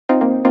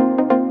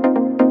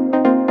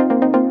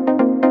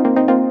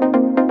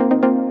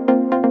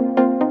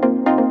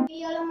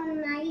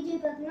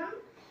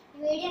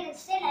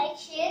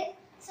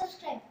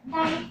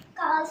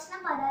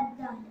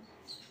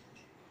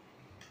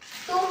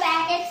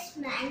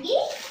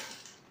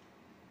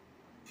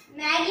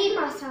Maggi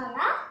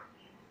masala,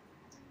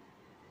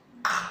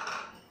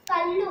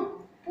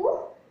 కల్లుప్పు,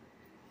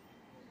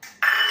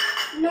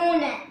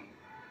 నూనె,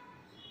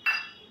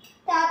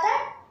 తర్వాత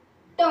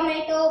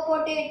tomato,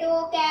 potato,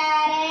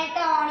 carrot,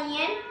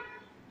 onion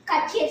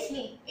cut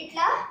చేసి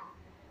ఇట్లా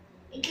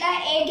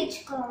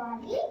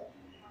వేగించుకోవాలి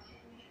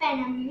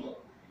పెనంని,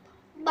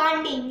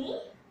 బాండీని.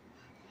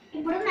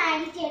 ఇప్పుడు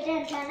మ్యాగీ చేయడం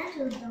ఎట్లైనా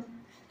చూద్దాం.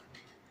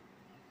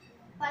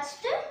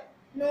 ఫస్ట్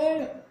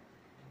నూనె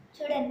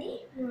చూడండి,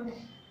 నూనె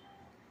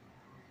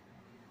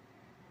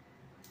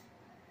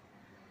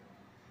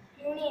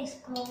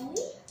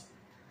వేసుకోవాలి.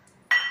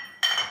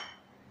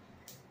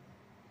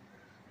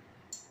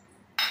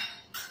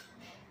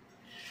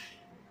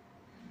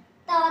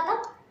 తర్వాత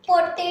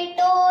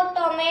పొటాటో,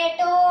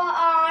 టొమాటో,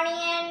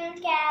 ఆనియన్,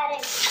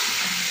 క్యారెట్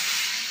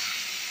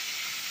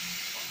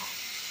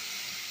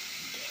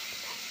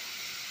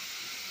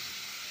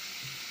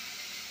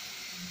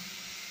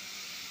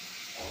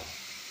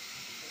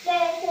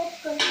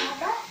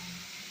వేసేసుకున్నాక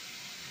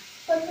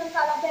కొంచెం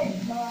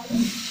కలపెట్టుకోవాలి.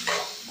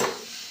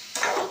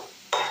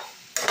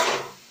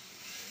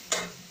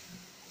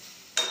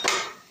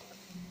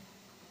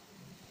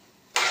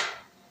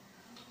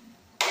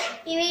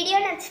 ఈ వీడియో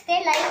నచ్చితే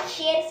లైక్,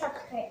 షేర్,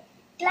 సబ్స్క్రైబ్.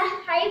 ఇట్లా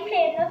హై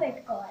ఫ్లేమ్లో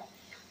పెట్టుకోవాలి.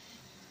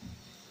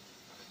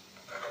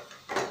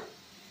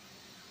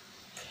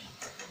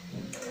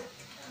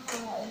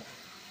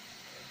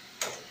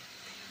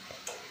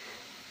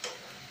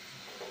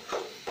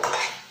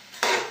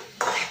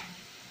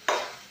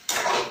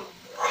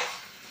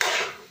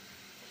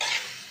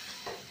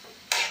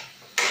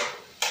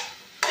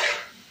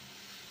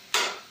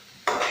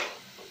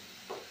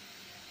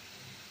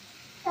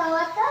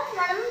 తర్వాత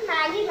మనం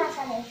మ్యాగీ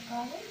మసాలా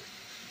వేసుకోవాలి.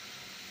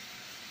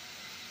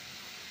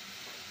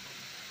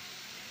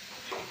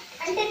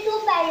 అంటే 2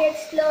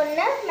 ప్యాకెట్స్లో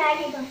ఉన్న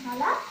మ్యాగీ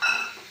మసాలా.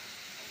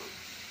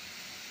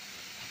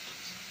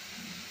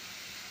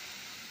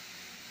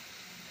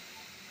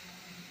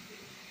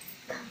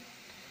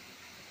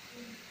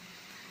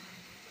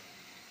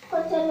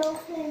 కొంచెం లో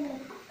ఫ్లేమ్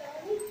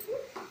పెట్టుకోవాలి.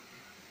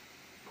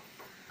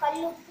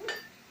 కల్లుప్పు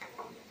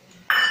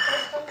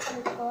వేసుకొని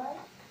కలుపుకోవాలి.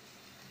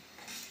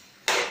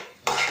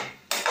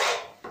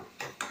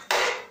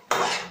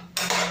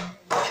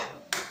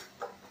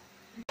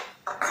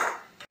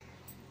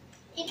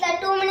 ఇట్లా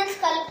 2 మినిట్స్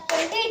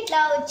కలుపుకుంటే ఇట్లా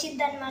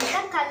వచ్చింది అనమాట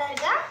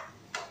కలర్గా.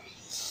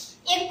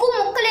 ఎక్కువ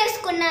ముక్కలు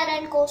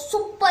వేసుకున్నారనుకో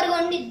సూపర్గా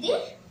ఉండిద్ది.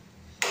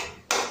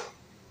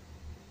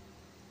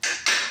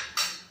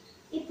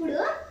 ఇప్పుడు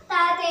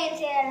తాత ఏం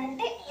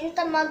చేయాలంటే ఇంత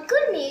మగ్గు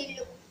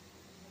నీళ్ళు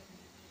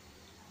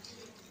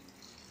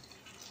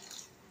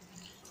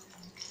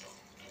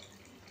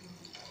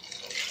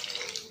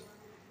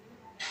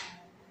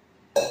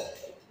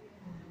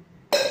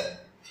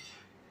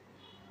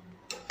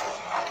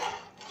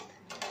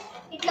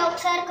ఇట్లా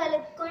ఒకసారి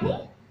కలుపుకొని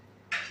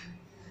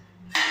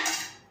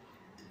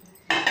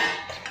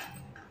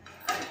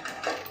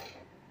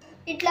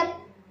ఇట్లా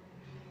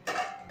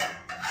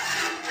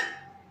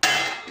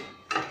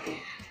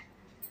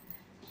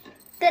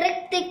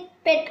తిరిగి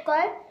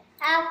పెట్టుకోవాలి.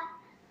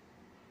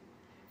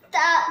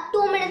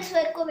 2 మినిట్స్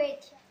వరకు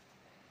వెయిట్ చేయాలి.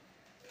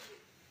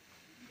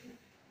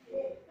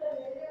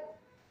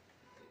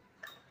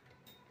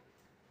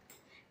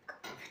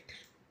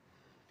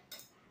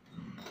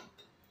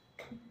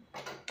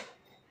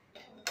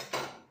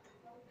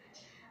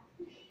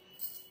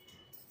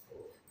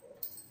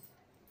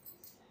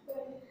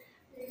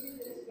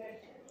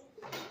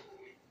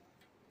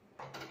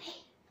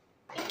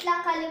 ఇట్లా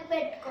కలిపి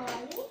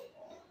పెట్టుకోవాలి.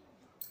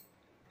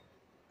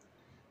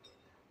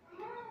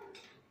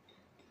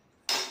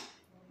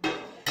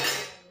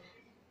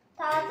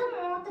 తర్వాత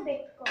మూత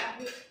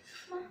పెట్టుకోవాలి.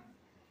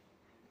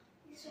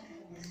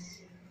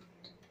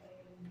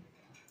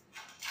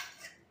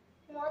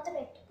 మూత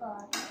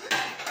పెట్టుకోవాలి.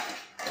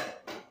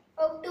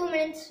 ఒక 2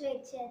 మినిట్స్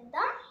వెయిట్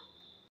చేద్దాం.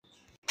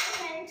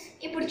 ఫ్రెండ్స్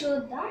ఇప్పుడు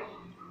చూద్దాం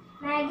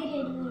మ్యాగీ రెడీ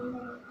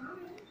అయిందా.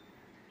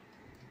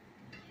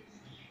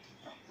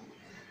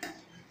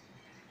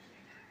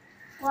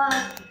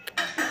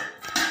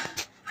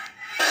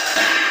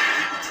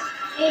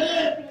 రెడీ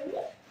అయిపోయింది.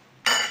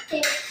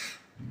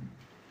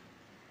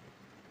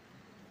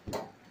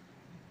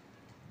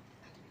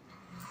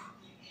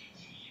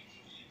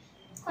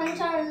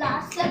 కొంచెం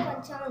లాస్ట్లో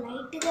కొంచెం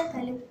లైట్గా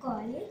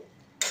కలుపుకోవాలి.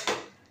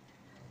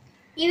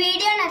 ఈ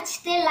వీడియో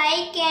నచ్చితే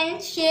like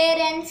and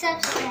share and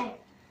subscribe.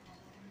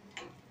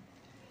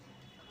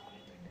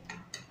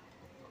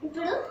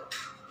 ఇప్పుడు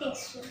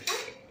టేస్ట్ చూద్దాం.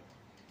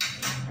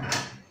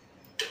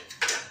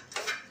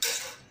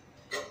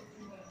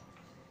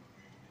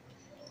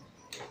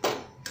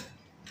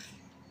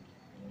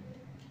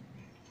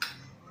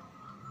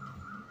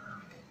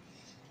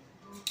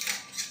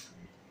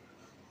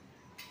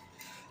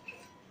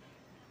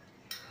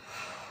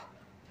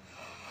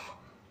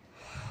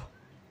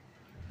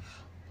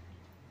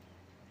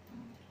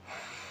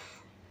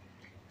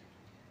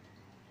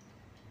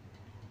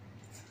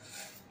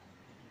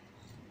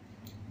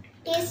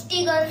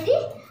 టేస్టీగా ఉంది.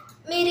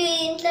 మీరు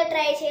ఇంట్లో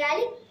ట్రై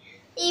చేయాలి.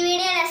 ఈ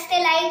వీడియో నచ్చితే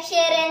like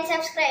share and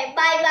subscribe.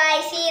 Bye bye,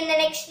 see in the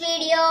next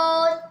video.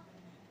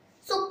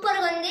 Super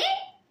గా ఉంది.